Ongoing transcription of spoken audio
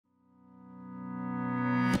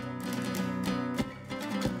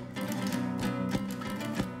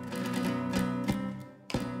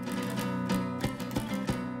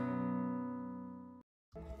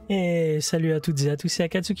Et salut à toutes et à tous, c'est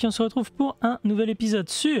Akatsuki, on se retrouve pour un nouvel épisode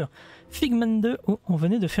sur Figment 2 où on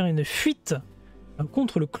venait de faire une fuite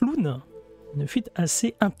contre le clown. Une fuite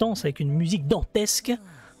assez intense avec une musique dantesque.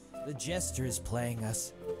 The jester is playing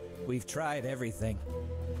us. We've tried everything.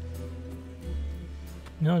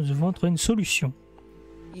 Nous devons trouver une solution.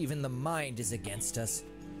 Even the mind is against us.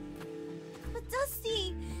 But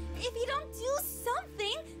Dusty, if you don't do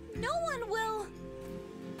something, no one will.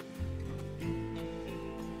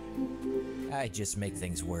 I just make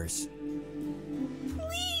things worse.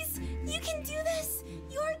 Please, you can do this.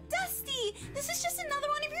 You're Dusty. This is just another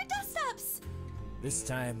one of your dust-ups. This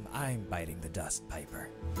time, I'm biting the dust, Piper.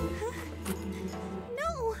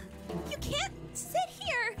 No, you can't sit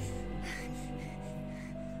here.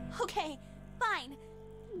 Okay, fine.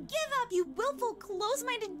 Give up, you willful,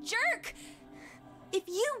 close-minded jerk. If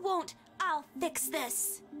you won't, I'll fix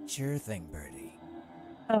this. Sure thing, Birdie.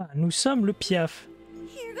 Ah, nous sommes le Piaf.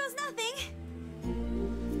 Here goes nothing.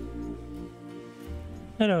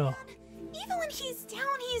 Alors, Even when he's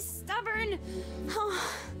down, he's stubborn.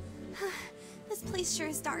 Oh, this place sure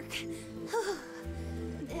is dark.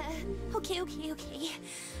 Okay.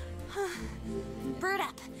 Bird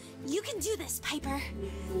up. You can do this, Piper. I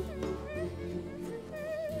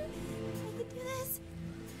can do this.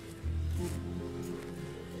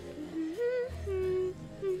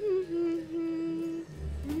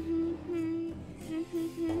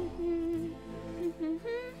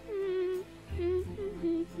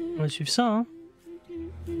 on va suivre ça, hein.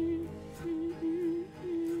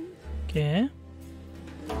 Ok.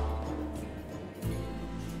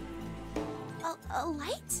 A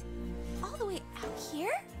light? All the way out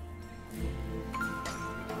here?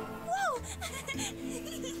 Whoa!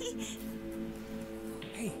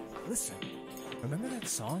 Hey, listen. Remember that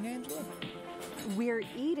song, Angela? We're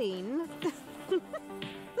eating.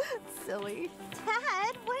 Silly.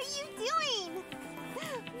 Dad, what are you doing?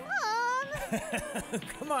 Mom!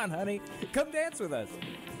 Come on, honey. Come dance with us.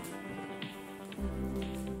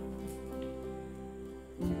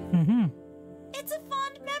 It's a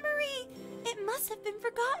fond memory. It must have been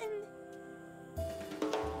forgotten.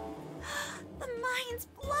 The mind's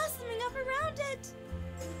blossoming up around it.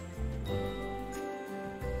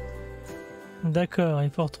 D'accord, il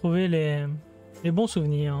faut retrouver les bons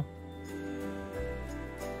souvenirs.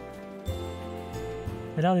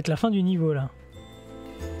 Ça a l'air d'être la fin du niveau là.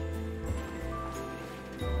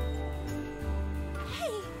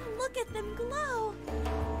 Hey, look at them glow.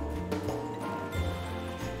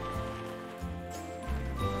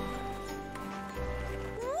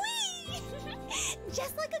 Whee!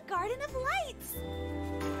 Just like a garden of lights.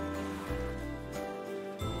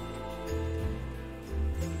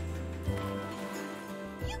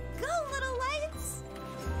 You go, little lights.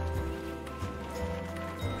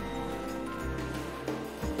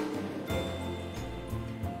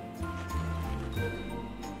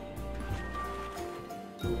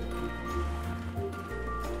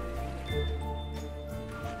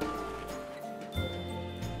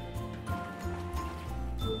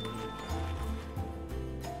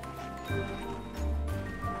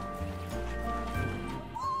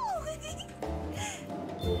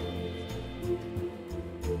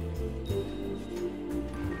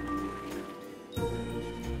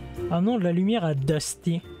 Ah non, de la lumière à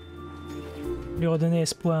Dusty. Lui redonner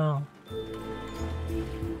espoir.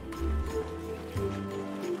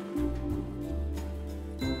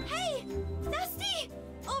 Hey, Dusty,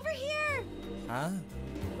 over here. Huh?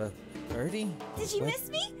 Birdie? Did you What? miss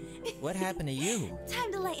me? What happened to you?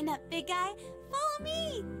 Time to lighten up, big guy. Follow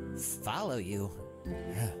me. Follow you?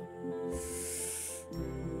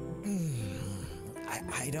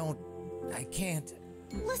 I can't.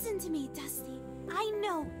 Listen to me, Dusty. I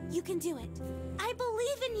know you can do it. I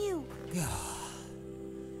believe in you.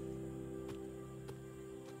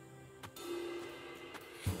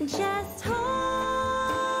 Just hold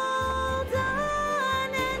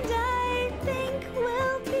on and I think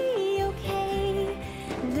we'll be okay.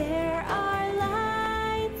 There are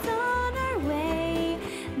lights on our way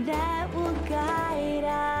that will guide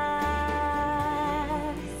us.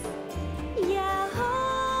 Yeah,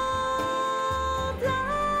 hold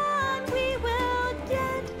on, we will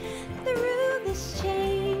get through this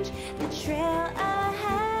change. The trail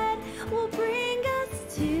ahead will bring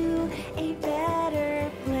us to a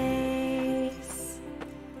better place.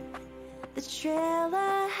 The trail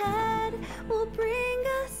ahead will bring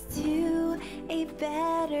us to a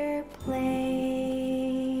better place.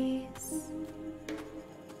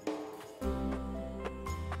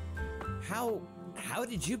 How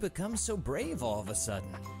did you become so brave all of a sudden?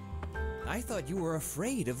 I thought you were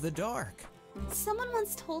afraid of the dark. Someone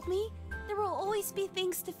once told me There will always be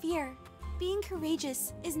things to fear. Being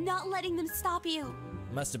courageous is not letting them stop you.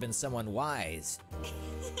 Must have been someone wise.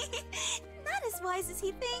 Not as wise as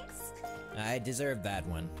he thinks. I deserved that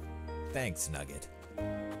one. Thanks, Nugget.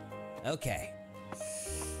 Okay.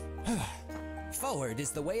 Forward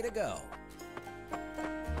is the way to go.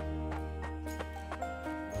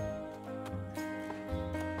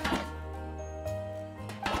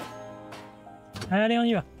 Allez, on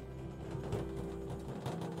y va.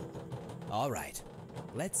 All right.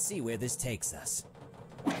 Let's see where this takes us.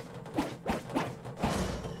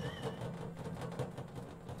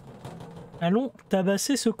 Allons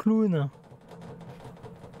tabasser ce clown.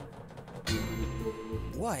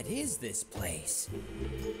 What is this place?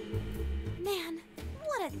 Man,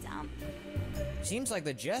 what a dump. Seems like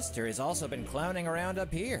the jester has also been clowning around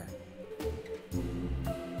up here.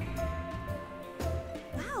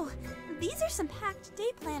 Wow, these are some packed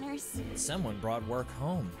day planners. Someone brought work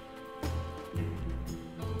home.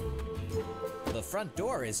 The front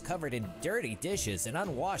door is covered in dirty dishes and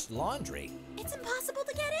unwashed laundry. It's impossible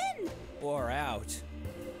to get in. Or out.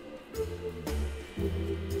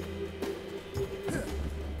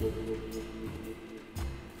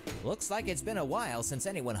 Looks like it's been a while since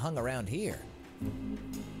anyone hung around here.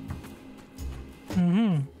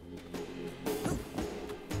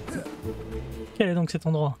 Quel est donc cet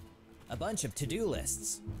endroit? A bunch of to-do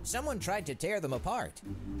lists. Someone tried to tear them apart.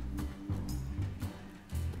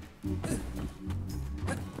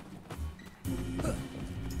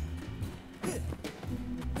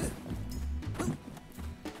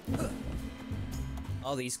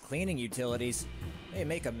 All these cleaning utilities, they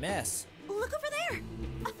make a mess. Look over there!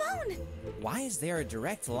 A phone! Why is there a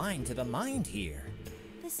direct line to the mind here?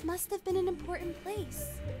 This must have been an important place.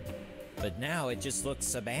 But now it just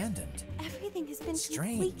looks abandoned. Everything has been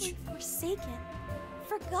Strange. completely forsaken.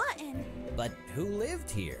 Forgotten. But who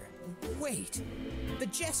lived here? Wait, the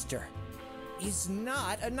jester is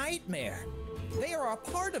not a nightmare. They are a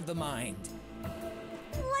part of the mind.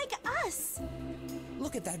 Like us!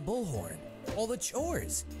 Look at that bullhorn. All the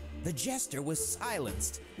chores. The jester was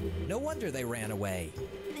silenced. No wonder they ran away.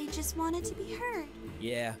 They just wanted to be heard.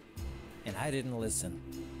 Yeah, and I didn't listen.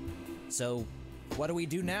 So, what do we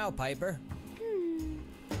do now, Piper?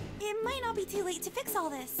 It might not be too late to fix all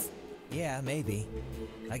this. Yeah, maybe.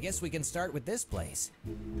 I guess we can start with this place.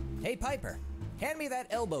 Hey, Piper, hand me that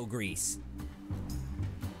elbow grease.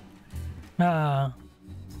 Ah.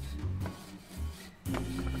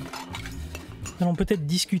 Nous allons peut-être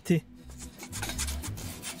discuter.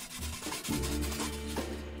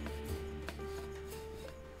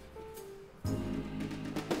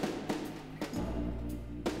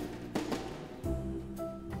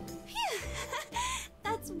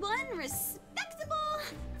 That's one respectable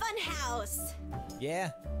funhouse.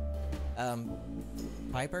 Yeah?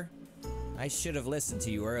 Piper? I should have listened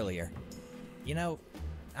to you earlier. You know,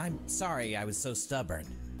 I'm sorry I was so stubborn.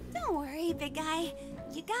 Don't worry, big guy.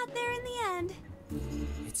 You got there in the end.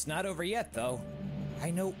 It's not over yet, though.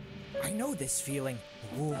 I know this feeling.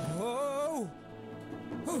 Whoa!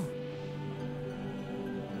 Whew.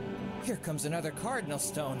 Here comes another cardinal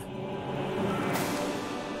stone.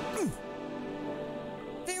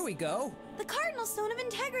 There we go. The Cardinal Stone of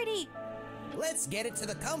Integrity. Let's get it to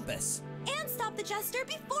the compass. And stop the Jester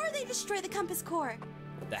before they destroy the compass core.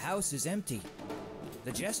 The house is empty.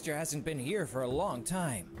 The jester hasn't been here for a long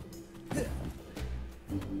time.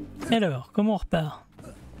 Alors, comment on repart?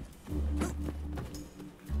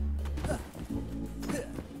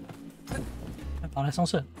 Par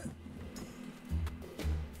l'ascenseur.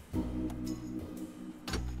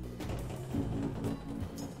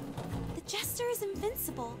 The Jester is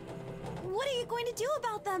invincible. What are you going to do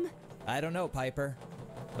about them? I don't know, Piper.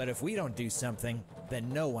 But if we don't do something,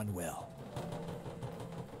 then no one will.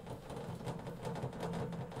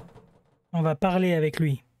 On va parler avec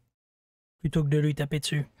lui, plutôt que de lui taper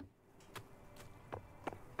dessus.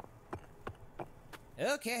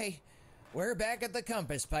 Okay, we're back at the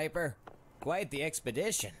compass, Piper. Quite the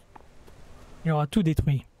expedition. Il aura tout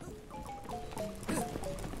détruit.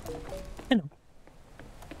 Et non.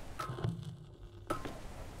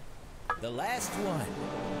 The last one.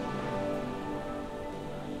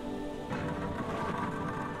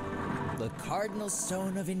 The Cardinal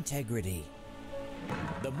Stone of Integrity.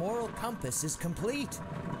 The moral compass is complete.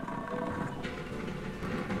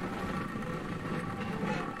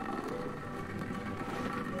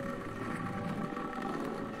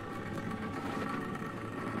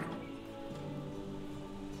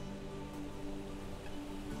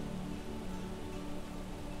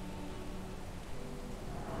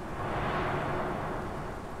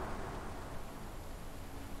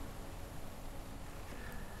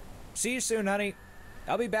 See you soon, honey.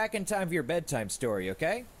 I'll be back in time for your bedtime story,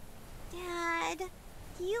 okay? Dad,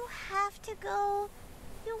 do you have to go?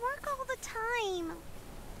 You work all the time.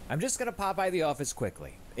 I'm just gonna pop by the office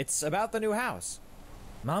quickly. It's about the new house.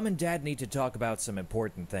 Mom and Dad need to talk about some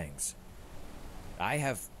important things.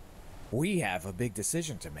 We have a big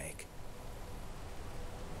decision to make.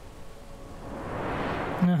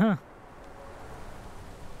 Uh-huh.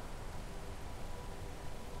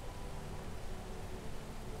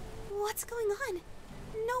 What's going on?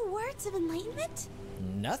 No words of enlightenment?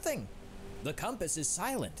 Nothing. The compass is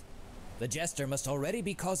silent. The Jester must already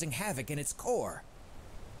be causing havoc in its core.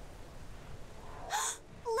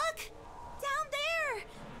 Look! Down there!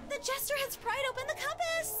 The Jester has pried open the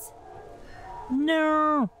compass!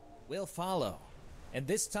 No. We'll follow. And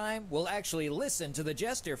this time, we'll actually listen to the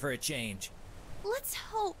Jester for a change. Let's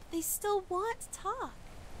hope they still want to talk.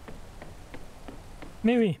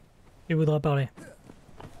 Mais oui, il voudra parler.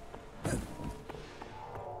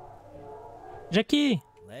 Jackie!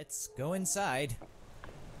 Let's go inside.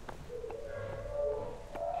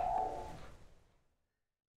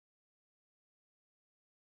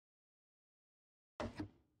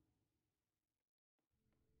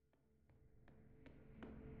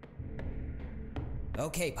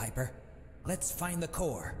 Okay, Piper. Let's find the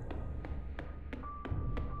core.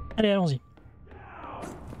 Allez, allons-y.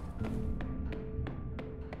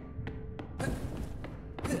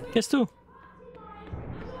 Casse-tout.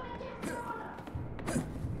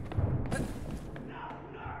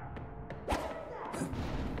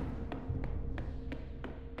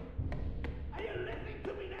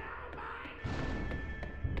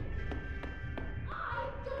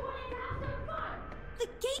 The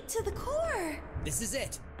gate to the core! This is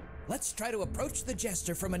it. Let's try to approach the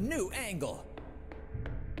Jester from a new angle.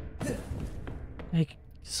 Et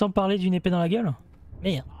sans parler d'une épée dans la gueule?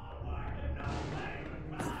 Merde.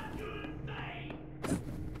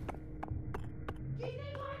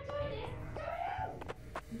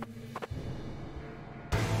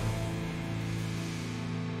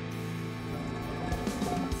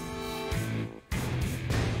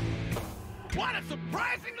 What a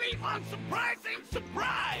surprisingly unsurprising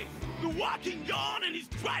surprise! The walking yawn and his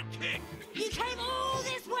drag kick! You came all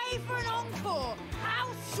this way for an encore!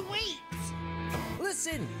 How sweet!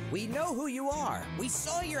 Listen, we know who you are. We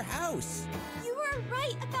saw your house. You were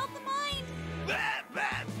right about the mine! Blah,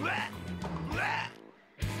 blah, blah, blah.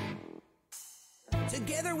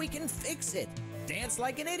 Together we can fix it. Dance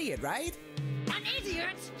like an idiot, right? An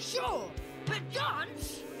idiot? Sure! But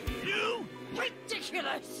dance? You?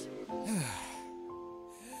 Ridiculous!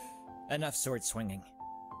 Enough sword swinging.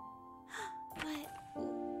 But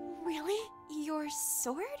really? Your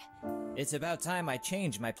sword? It's about time I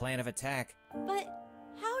changed my plan of attack. But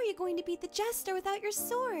how are you going to beat the Jester without your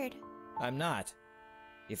sword? I'm not.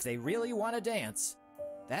 If they really want to dance,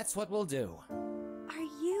 that's what we'll do. Are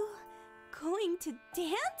you going to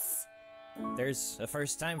dance? There's a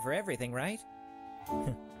first time for everything, right?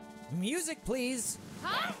 Music, please.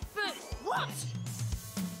 Huh? But what?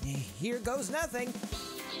 Here goes nothing.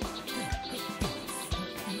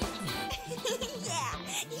 Yeah,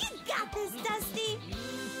 you got this, Dusty!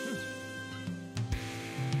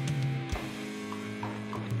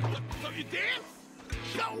 So you dance?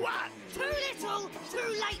 So what? Too little, too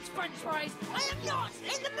late, French fries! I am not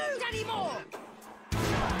in the mood anymore!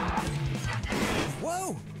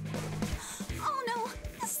 Whoa! Oh no,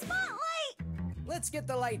 the spotlight! Let's get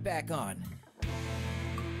the light back on.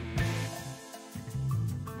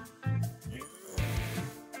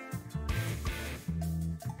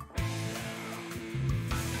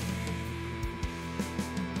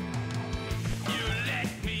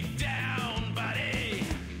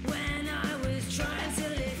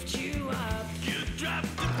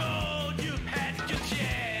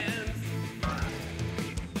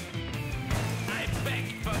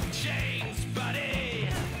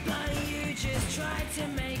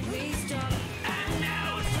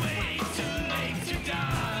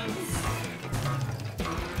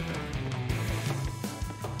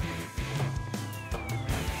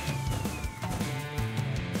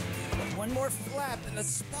 One more flap and the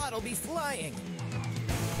spot'll be flying.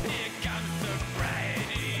 Here comes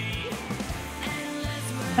sobriety.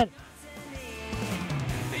 Allez.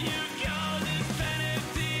 You call this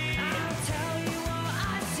vanity. I'll tell you what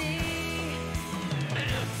I see.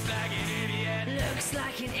 Looks like an idiot. Looks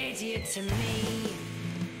like an idiot to me.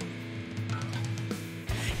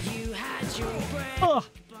 You had your breath, Oh.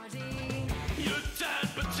 buddy. You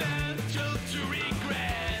turned potential to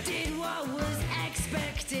regret. Did what was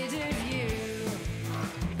expected of you.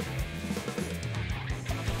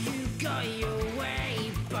 You got your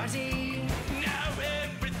way, buddy. Now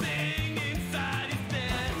everything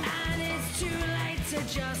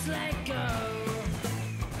just let go.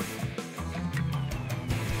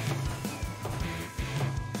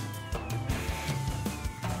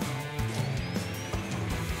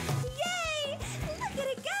 Yay! Look at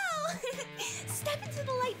it go! Step into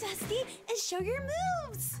the light, Dusty, and show your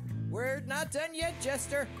moves. We're not done yet,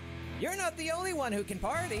 Jester. You're not the only one who can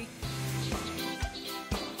party.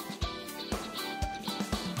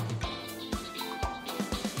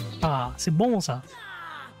 Ah, c'est bon ça.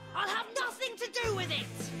 I'll have nothing to do with it.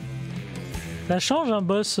 Ça change un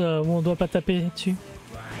boss où on doit pas taper dessus.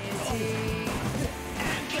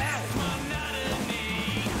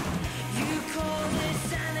 You call this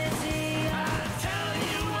sanity? I'll tell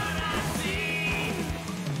you what I see.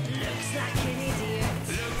 Looks like an idiot.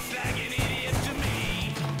 Looks like an idiot to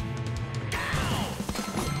me.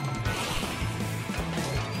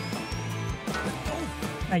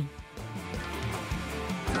 Aïe.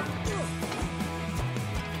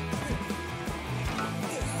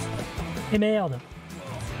 Et merde.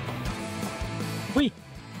 Oui,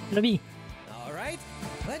 la vie. All right,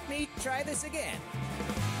 let me try this again.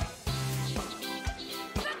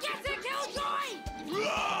 Forget it, Killjoy!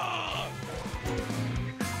 Roar!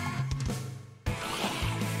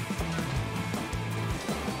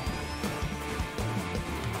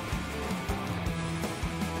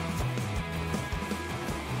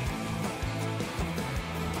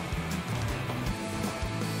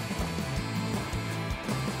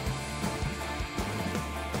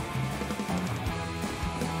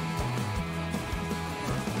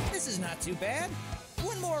 This is not too bad.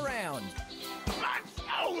 One more round. That's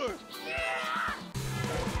over!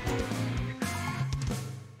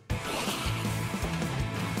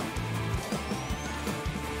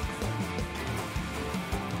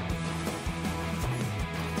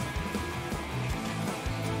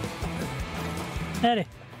 Allez.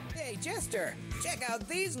 Hey, Jester, check out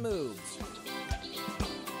these moves.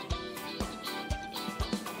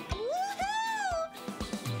 Woohoo!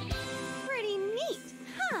 Pretty neat,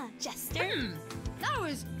 huh, Jester? That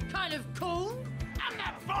was kind of cool. I'm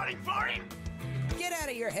not falling for him! Get out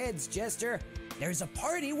of your heads, Jester. There's a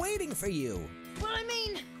party waiting for you. Well, I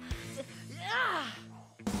mean... Ah!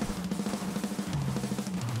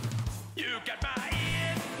 You got my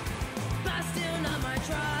ear! But still not my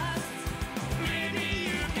trust. Maybe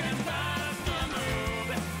you can bust a move!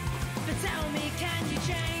 But tell me, can you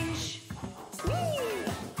change?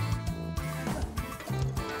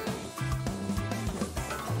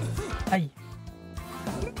 Aïe.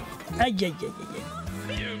 Aïe, aïe, aïe,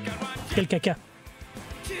 aïe. You got one Quel caca.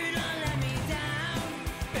 Do not let me down.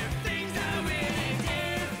 if things are really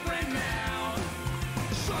different now!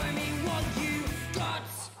 Show me what you got.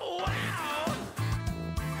 Wow!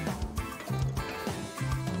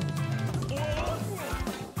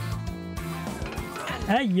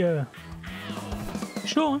 Aïe.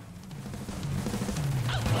 Chaud, hein.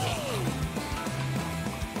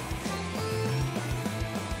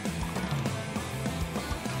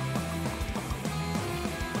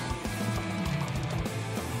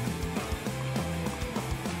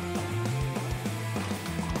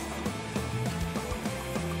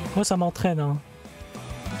 Moi ça m'entraîne, hein.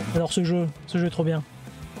 Alors ce jeu est trop bien.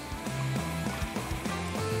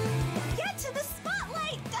 Get to the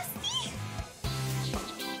spotlight, Dusty!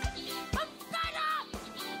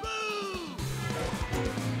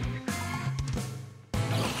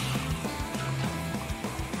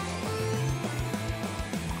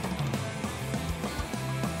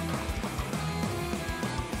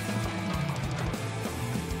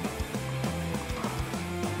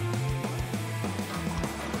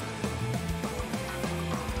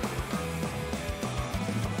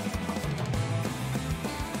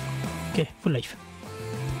 Ok, full life.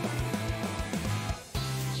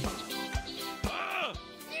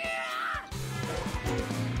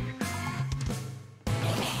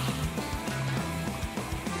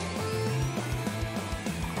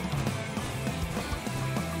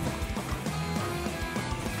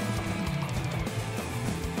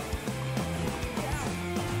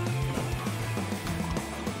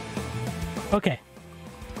 Ok.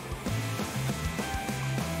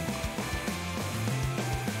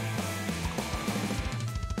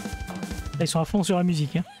 Là, ils sont à fond sur la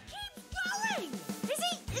musique, hein. Going! Is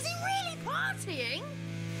he really partying?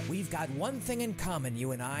 We've got one thing in common,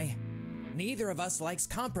 you and I. Neither of us likes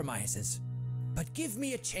compromises. But give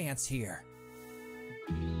me a chance here.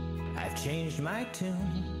 I've changed my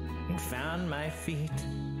tune and found my feet,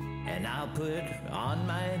 and I'll put on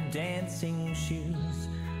my dancing shoes.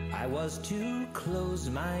 I was too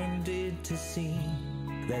close-minded to see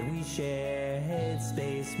that we shared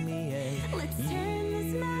space, me and Let's you. turn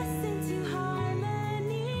this mess into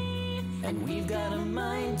harmony. and we've got a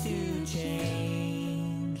mind to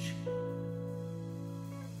change.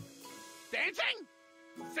 Dancing?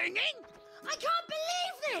 Singing? I can't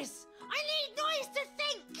believe this! I need noise to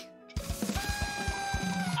think!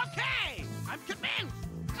 Okay, I'm convinced.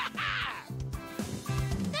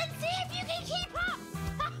 Then see if you can keep up!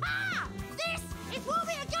 Ha-ha! This is what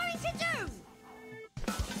we are going to do!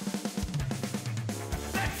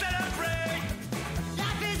 Let's celebrate.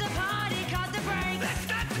 Life is a party, cut the brakes! Let's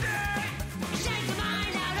start today. Shake your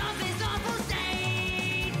mind out of this awful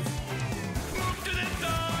state! Move to the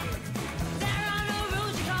song. There are no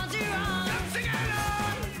rules you can't do wrong! Come sing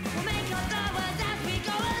along. We'll make up the words as we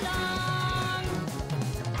go along!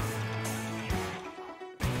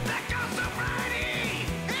 Let go sobriety.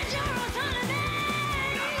 It's your autonomy!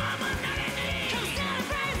 No more mundanity. Come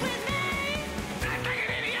celebrate with me! Act like an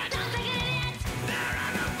idiot. Don't like an idiot! There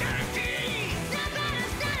are no guarantees. No better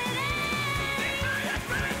sanity! Sing my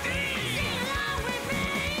ability. Sing along with me!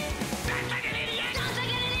 Act like an idiot. Don't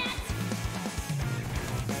like an idiot!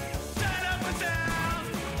 Turn up and down.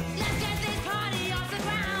 Let's get this party off the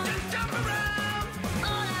ground! Just jump around.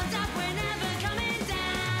 All out up, we're never coming down!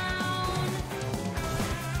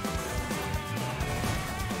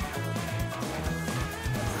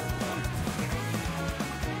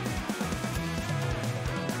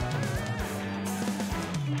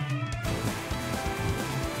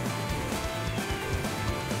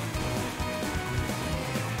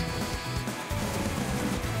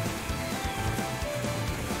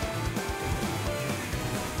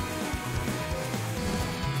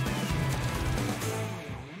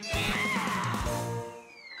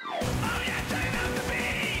 Oh yeah, turn up the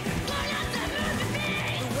beat. Turn up the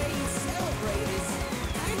movie! The way you celebrate is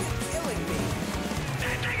kind of killing me.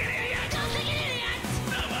 Act like an idiot. Don't like an idiot!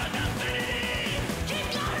 No more mundanity. Keep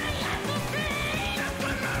going, let them free! Just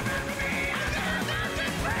put my rap with me. I'm gonna bounce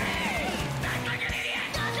it free. Act like an idiot.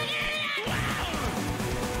 Don't like an idiot! Wow.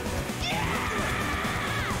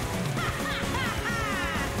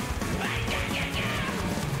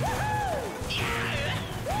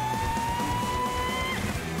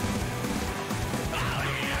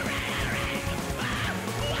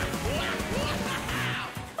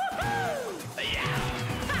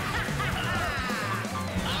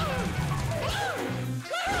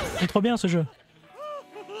 C'est trop bien ce jeu.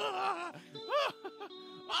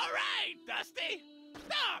 All right, Dusty.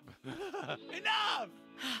 Stop. Enough.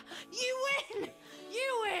 You win! You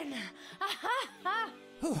win!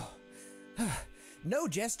 No,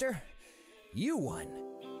 Jester. You won.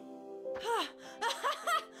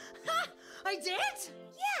 I did?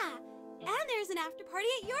 Yeah, and there's an after party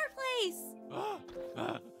at your place.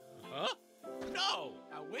 Huh? No,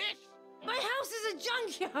 I wish. My house is a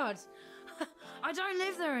junkyard! I don't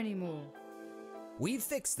live there anymore. We've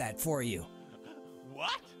fixed that for you.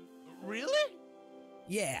 What? Really?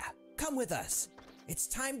 Yeah, come with us. It's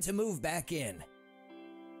time to move back in.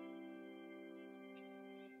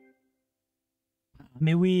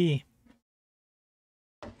 Mais oui.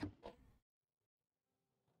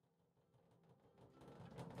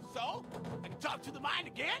 So, I can talk to the mind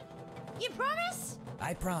again? You promise?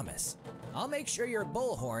 I promise. I'll make sure your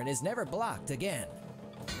bullhorn is never blocked again.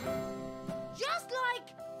 Just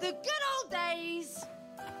like the good old days.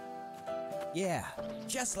 Yeah,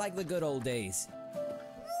 just like the good old days.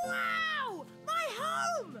 Wow! My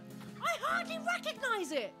home! I hardly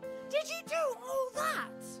recognize it. Did you do all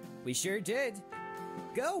that? We sure did.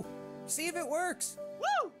 Go, see if it works.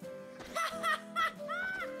 Woo!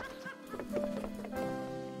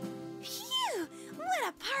 Phew! What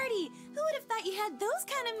a party! Who would have thought you had those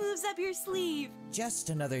kind of moves up your sleeve? Just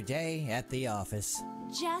another day at the office.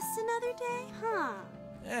 Just another day, huh?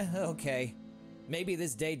 Okay. Maybe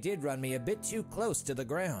this day did run me a bit too close to the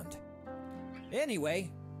ground.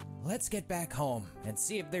 Anyway, let's get back home and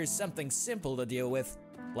see if there's something simple to deal with,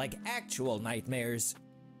 like actual nightmares.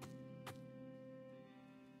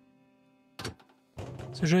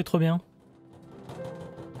 Ce jeu est trop bien.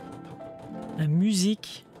 La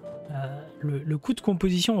musique, le coût de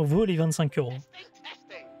composition vaut les 25 €.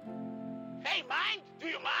 Testing. Hey, mind? Do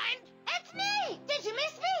you mind? It's me! Did you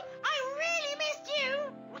miss me? I really missed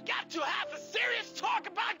you! We got to have a serious talk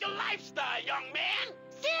about your lifestyle, young man.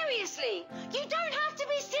 Seriously! You don't have to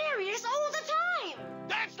be serious all the time!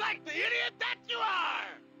 That's like the idiot that you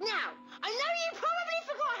are. Now, I know you probably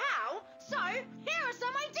forgot how, so here are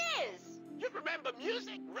some ideas! You remember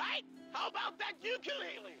music, right? How about that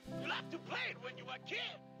ukulele? You loved to play it when you were a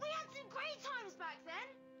kid. We had some great times back then,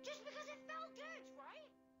 just because it felt good, right?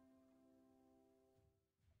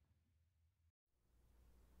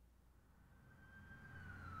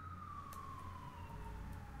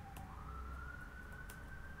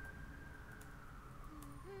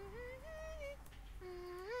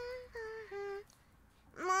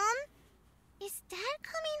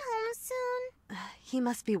 He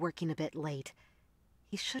must be working a bit late.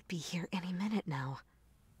 He should be here any minute now.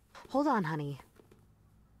 Hold on, honey.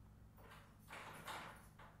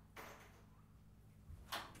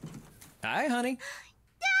 Hi, honey.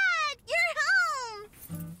 Dad, you're home!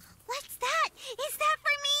 What's that? Is that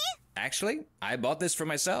for me? Actually, I bought this for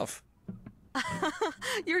myself.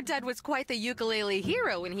 Your dad was quite the ukulele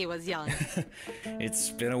hero when he was young. It's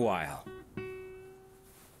been a while.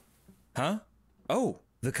 Huh? Oh,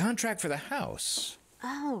 the contract for the house.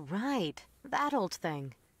 Oh, right. That old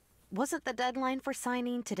thing. Wasn't the deadline for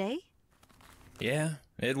signing today? Yeah,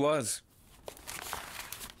 it was.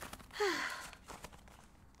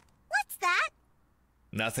 What's that?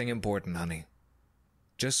 Nothing important, honey.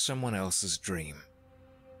 Just someone else's dream.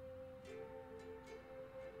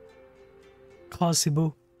 Oh, c'est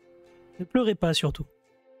beau. Ne pleurez pas surtout.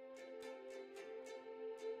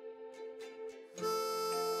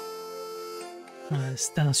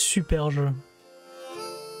 C'était un super jeu.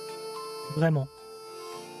 Vraiment.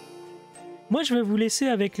 Moi, je vais vous laisser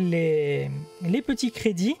avec les petits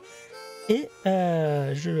crédits. Et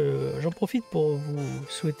j'en profite pour vous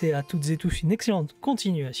souhaiter à toutes et tous une excellente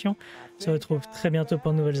continuation. On se retrouve très bientôt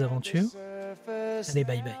pour de nouvelles aventures. Allez,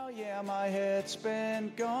 bye bye. Yeah, my head's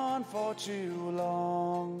been gone for too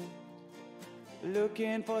long.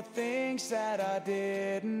 Looking for things that I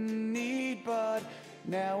didn't need, but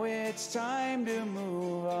now it's time to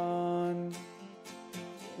move on.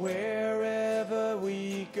 Wherever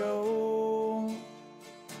we go,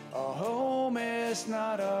 a home is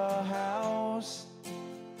not a house.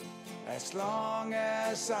 As long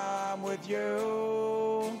as I'm with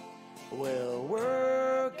you, we'll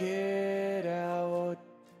work it out.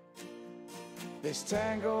 This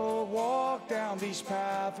tangled walk down these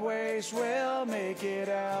pathways, we'll make it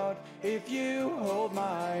out if you hold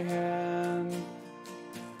my hand.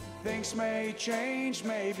 Things may change,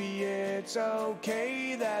 maybe it's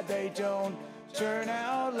okay that they don't turn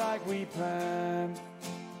out like we planned.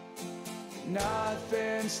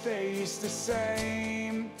 Nothing stays the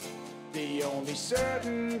same. The only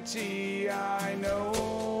certainty I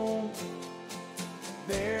know,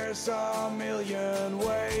 there's a million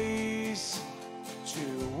ways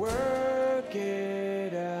to work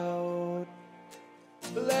it out.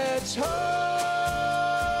 Let's hold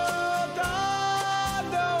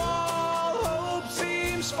on, though all hope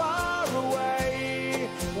seems far away.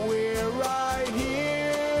 We're right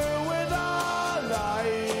here with our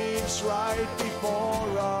lives right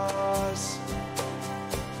before us.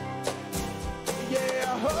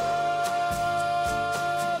 Yeah, hold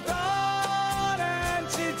on, and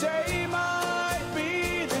today might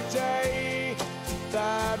be the day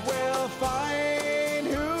that we'll find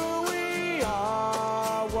who we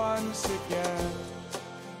are once again.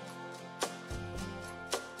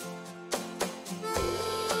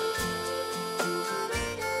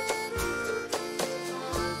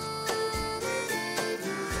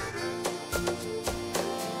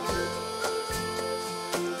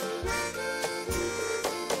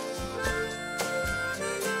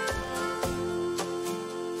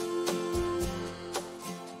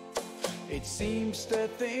 It seems the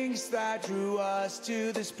things that drew us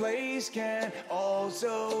to this place can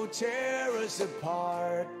also tear us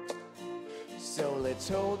apart. So let's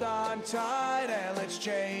hold on tight and let's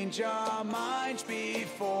change our minds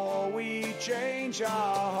before we change our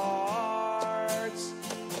hearts.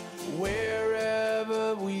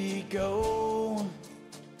 Wherever we go,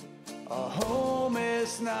 a home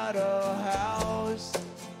is not a house.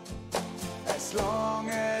 As long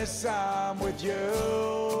as I'm with you,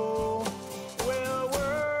 we'll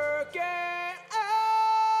work it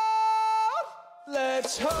out.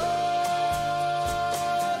 Let's hold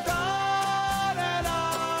on, and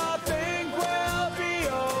I think we'll be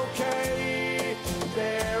okay.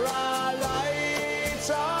 There are lights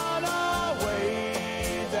on our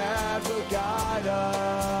way that will guide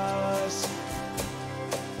us.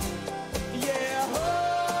 Yeah,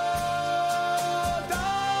 hold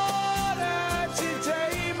on, and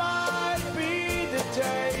today might be the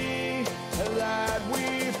day that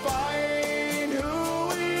we find who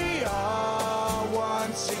we are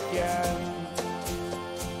once again.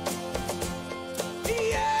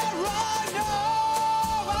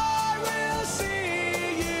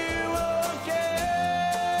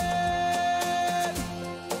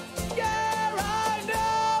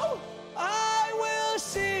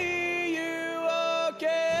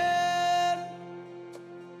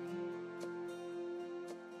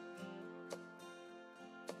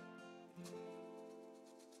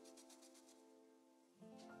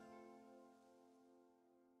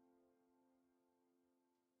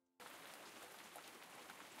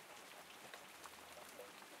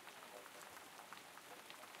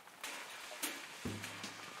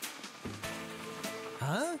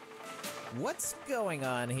 What's going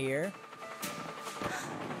on here?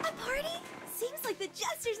 A party? Seems like the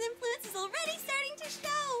jester's influence is already starting to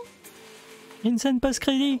show. Une scène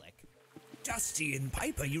post-crédit. Dusty and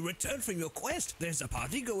Piper, you returned from your quest. There's a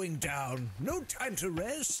party going down. No time to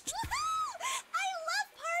rest. Woohoo!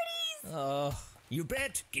 I love parties! Oh, You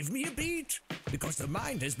bet. Give me a beat. Because the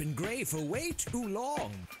mind has been grey for way too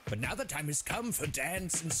long. But now the time has come for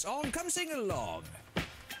dance and song. Come sing along.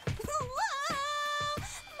 Whoa!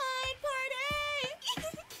 Mind party!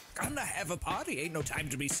 Gonna have a party, ain't no time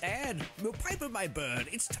to be sad. No Piper, my bird,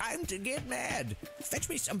 it's time to get mad. Fetch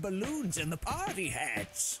me some balloons and the party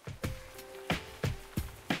hats.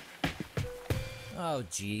 oh,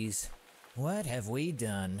 geez. What have we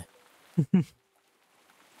done?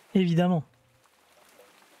 Évidemment.